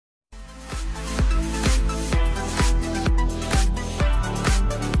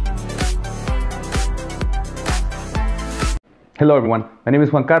Hello everyone, my name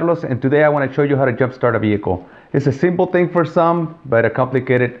is Juan Carlos and today I want to show you how to jumpstart a vehicle. It's a simple thing for some, but a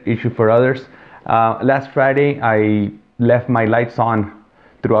complicated issue for others. Last Friday I left my lights on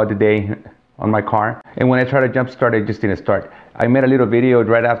throughout the day on my car, and when I tried to jumpstart it just didn't start. I made a little video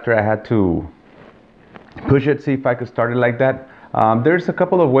right after I had to push it, see if I could start it like that. There's a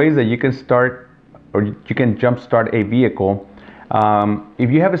couple of ways that you can start or you can jumpstart a vehicle.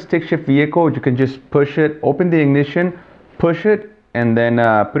 If you have a stick shift vehicle, you can just push it, open the ignition, push it, and then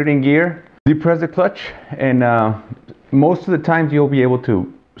put it in gear, depress the clutch, and most of the times you'll be able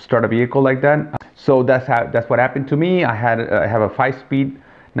to start a vehicle like that. So that's what happened to me. I have a 5-speed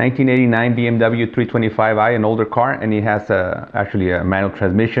 1989 BMW 325i, an older car, and it has actually a manual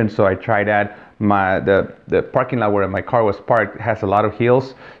transmission. So I tried that. The parking lot where my car was parked has a lot of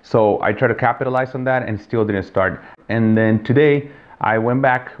hills, so I tried to capitalize on that and still didn't start. And then today I went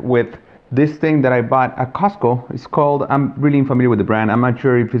back with this thing that I bought at Costco. It's called, I'm really unfamiliar with the brand. I'm not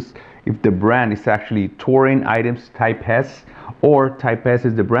sure if the brand is actually Touring Items Type S, or Type S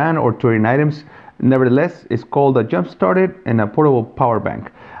is the brand, or Touring Items. Nevertheless, it's called a Jump Started and a portable power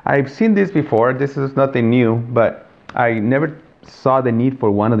bank. I've seen this before. This is nothing new, but I never saw the need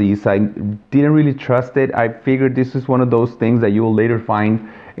for one of these. I didn't really trust it. I figured this is one of those things that you will later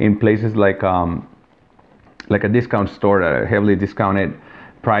find in places like a discount store, a heavily discounted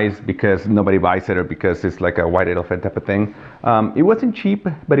price because nobody buys it or because it's like a white elephant type of thing. It wasn't cheap,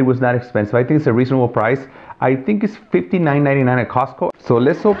 but it was not expensive. I think it's a reasonable price. I think it's $59.99 at Costco. So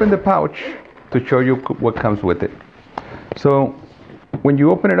let's open the pouch to show you what comes with it. So when you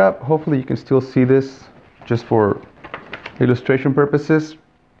open it up, hopefully you can still see this just for illustration purposes.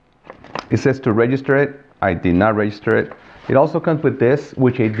 It says to register it. I did not register it. It also comes with this,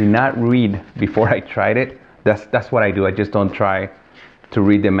 which I did not read before I tried it. That's what I do. I just don't try to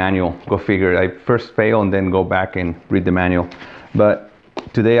read the manual. Go figure. I first fail and then go back and read the manual. But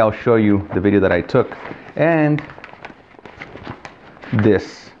today I'll show you the video that I took. And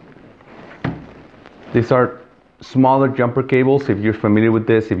these are smaller jumper cables. If you're familiar with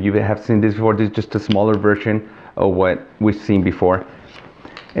this, if you have seen this before, this is just a smaller version of what we've seen before.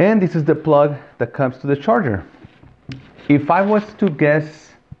 And this is the plug that comes to the charger. If I was to guess,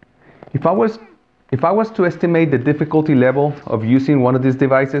 if I was to estimate the difficulty level of using one of these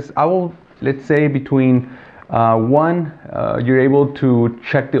devices, I will, let's say between 1, you're able to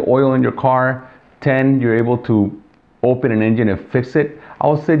check the oil in your car. 10, you're able to open an engine and fix it. I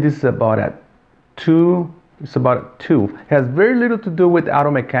will say this is about a 2. It's about a 2. It has very little to do with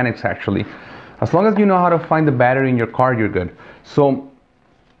auto mechanics actually. As long as you know how to find the battery in your car, you're good. So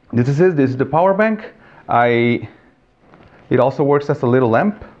this is the power bank. It also works as a little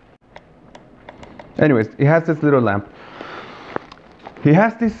lamp. Anyways, it has this little lamp. It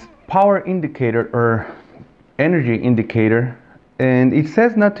has this power indicator or energy indicator, and it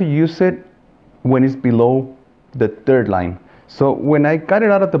says not to use it when it's below the 3rd line. So when I got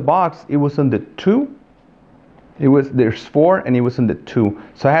it out of the box, it was on the 2. There's 4 and it was on the 2.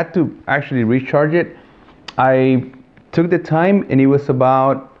 So I had to actually recharge it. I took the time and it was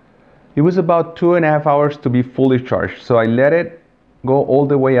about 2.5 hours to be fully charged. So I let it go all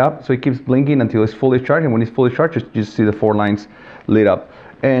the way up, so it keeps blinking until it's fully charged, and when it's fully charged, you just see the 4 lines lit up.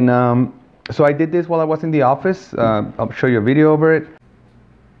 And so I did this while I was in the office. I'll show you a video over it.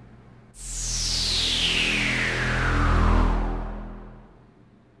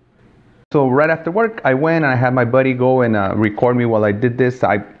 So right after work, I went and I had my buddy go and record me while I did this.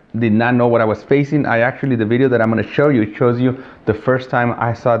 I did not know what I was facing. The video that I'm going to show you, it shows you the first time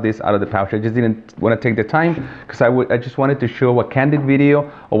I saw this out of the pouch. I just didn't want to take the time because I just wanted to show a candid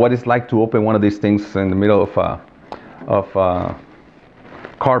video of what it's like to open one of these things in the middle of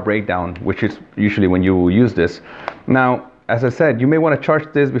car breakdown, which is usually when you use this. Now, as I said, you may want to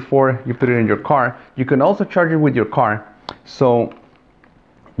charge this before you put it in your car. You can also charge it with your car. So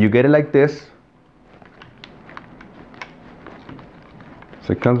you get it like this.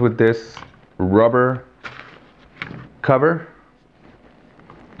 So it comes with this rubber cover,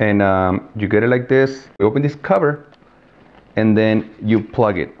 and you get it like this. You open this cover and then you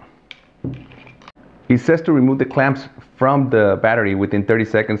plug it. It says to remove the clamps from the battery within 30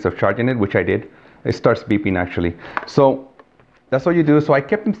 seconds of charging it, which I did. It starts beeping actually. So that's what you do. So I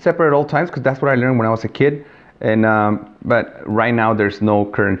kept them separate at all times because that's what I learned when I was a kid. And but right now there's no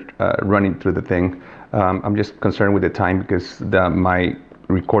current running through the thing. I'm just concerned with the time because my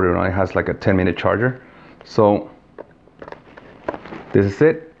recorder only has like a 10-minute charger. So this is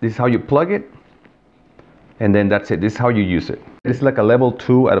it. This is how you plug it, and then that's it. This is how you use it. It's like a level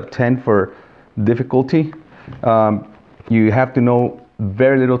 2 out of 10 for difficulty. You have to know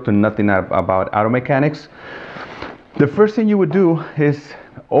very little to nothing about auto mechanics. The first thing you would do is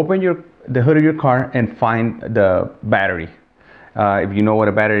open the hood of your car and find the battery. If you know what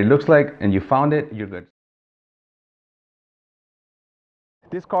a battery looks like and you found it, you're good.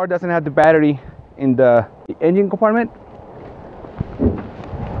 This car doesn't have the battery in the engine compartment,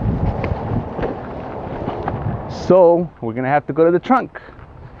 so we're gonna have to go to the trunk.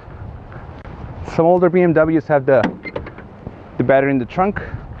 Some older BMWs have the battery in the trunk.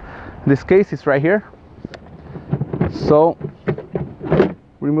 In this case, it's right here. So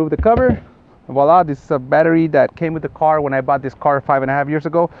remove the cover. Voila, this is a battery that came with the car when I bought this car 5.5 years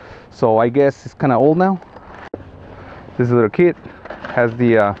ago. So I guess it's kind of old now. This little kit has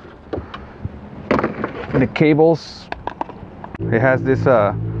the cables. It has this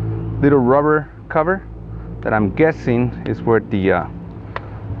little rubber cover that I'm guessing is where the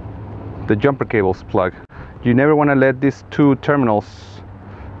jumper cables plug. You never want to let these two terminals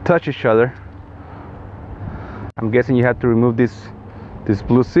touch each other. I'm guessing you have to remove this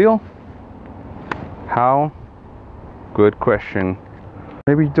blue seal. How? Good question.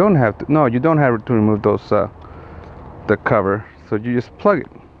 Maybe you don't have to. No, you don't have to remove those the cover. So you just plug it.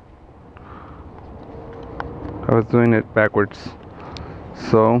 I was doing it backwards.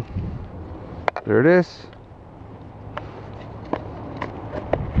 So there it is.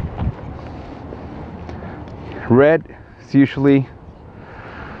 Red is usually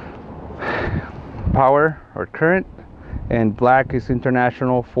power or current, and black is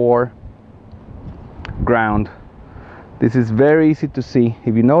international for ground. This is very easy to see.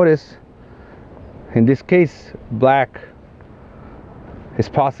 If you notice, in this case, black is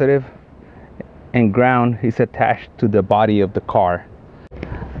positive and ground is attached to the body of the car.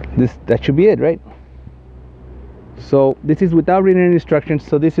 That should be it, right? So this is without reading any instructions.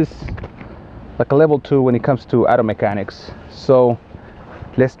 So this is like a level 2 when it comes to auto mechanics. So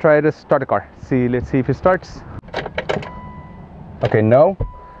let's try to start the car. Let's see if it starts. Okay, no.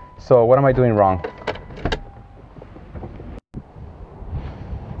 So what am I doing wrong?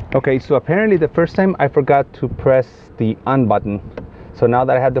 Okay, so apparently the first time I forgot to press the on button. So now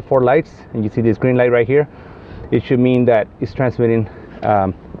that I have the 4 lights and you see this green light right here, it should mean that it's transmitting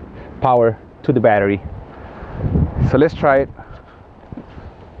power to the battery. So let's try it.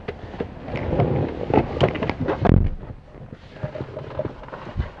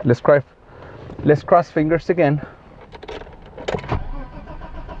 Let's cross fingers again.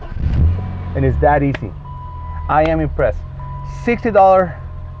 And it's that easy. I am impressed. $60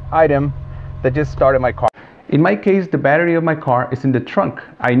 item that just started my car. In my case, the battery of my car is in the trunk.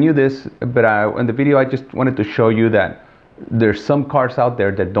 I knew this, but in the video I just wanted to show you that there's some cars out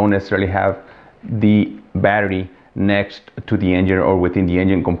there that don't necessarily have the battery next to the engine or within the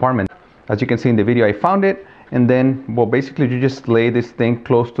engine compartment. As you can see in the video, I found it, and then, well, basically you just lay this thing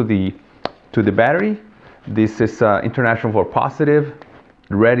close to the battery. This is international for positive.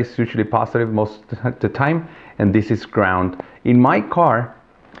 Red is usually positive most of the time, and this is ground. In my car,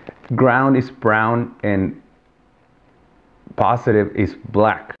 ground is brown and positive is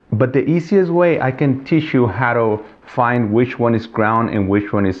black. But the easiest way I can teach you how to find which one is ground and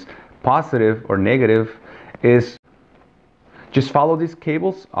which one is positive or negative is just follow these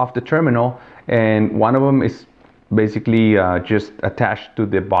cables off the terminal, and one of them is basically just attached to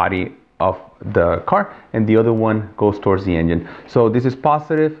the body of the car, and the other one goes towards the engine. So this is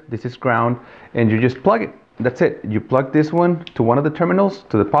positive, this is ground, and you just plug it. That's it. You plug this one to one of the terminals,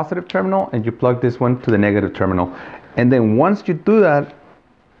 to the positive terminal, and you plug this one to the negative terminal. And then once you do that,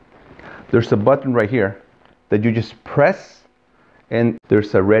 there's a button right here that you just press, and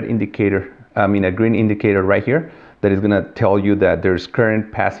there's a red indicator, a green indicator right here that is gonna tell you that there's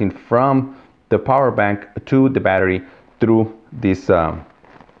current passing from the power bank to the battery through these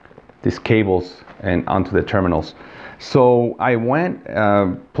cables and onto the terminals. So I went,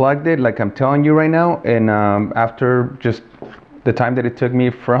 plugged it like I'm telling you right now, and after just the time that it took me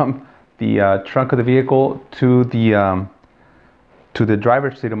from the trunk of the vehicle to the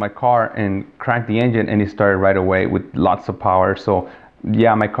driver's seat of my car, and cranked the engine, and it started right away with lots of power. So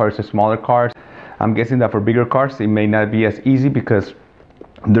yeah, my car is a smaller car. I'm guessing that for bigger cars it may not be as easy because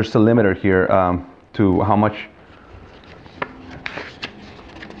there's a limiter here to how much.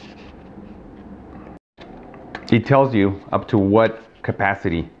 It tells you up to what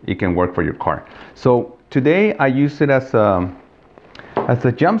capacity it can work for your car. So today I use it as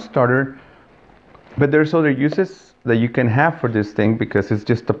a jump starter, but there's other uses that you can have for this thing because it's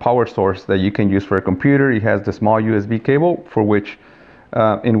just a power source that you can use for a computer. It has the small USB cable for which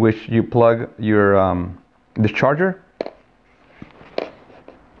in which you plug your the charger.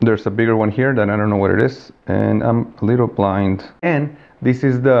 There's a bigger one here that I don't know what it is, and I'm a little blind. And this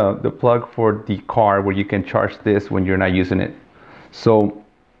is the plug for the car where you can charge this when you're not using it. So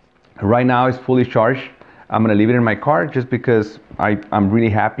right now it's fully charged. I'm gonna leave it in my car just because I'm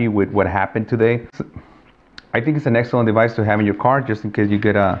really happy with what happened today. I think it's an excellent device to have in your car just in case you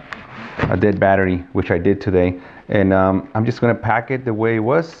get a dead battery, which I did today. And I'm just gonna pack it the way it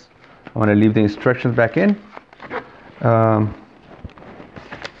was. I'm gonna leave the instructions back in.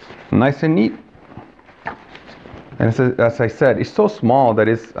 Nice and neat. And as I said, it's so small that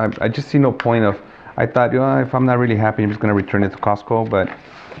I just see no point of, I thought, you know, if I'm not really happy, I'm just gonna return it to Costco, but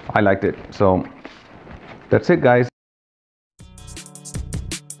I liked it. So that's it, guys.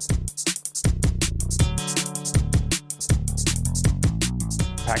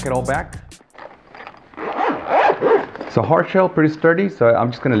 Pack it all back. It's a hard shell, pretty sturdy, so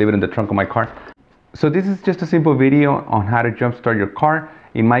I'm just gonna leave it in the trunk of my car. So this is just a simple video on how to jumpstart your car.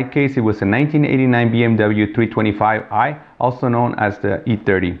 In my case, it was a 1989 BMW 325i, also known as the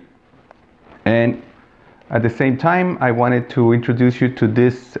E30. And at the same time, I wanted to introduce you to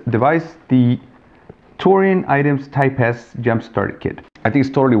this device, the Touring Items Type S Jump Starter Kit. I think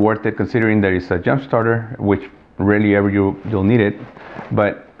it's totally worth it considering that it's a jump starter, which rarely ever you'll need it,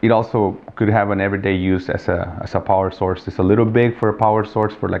 but it also could have an everyday use as a power source. It's a little big for a power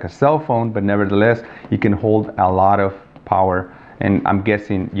source for like a cell phone, but nevertheless, you can hold a lot of power. And I'm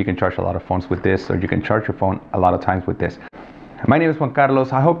guessing you can charge a lot of phones with this, or you can charge your phone a lot of times with this. My name is Juan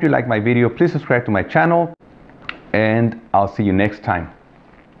Carlos. I hope you like my video. Please subscribe to my channel, and I'll see you next time.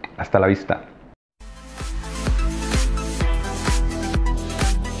 Hasta la vista.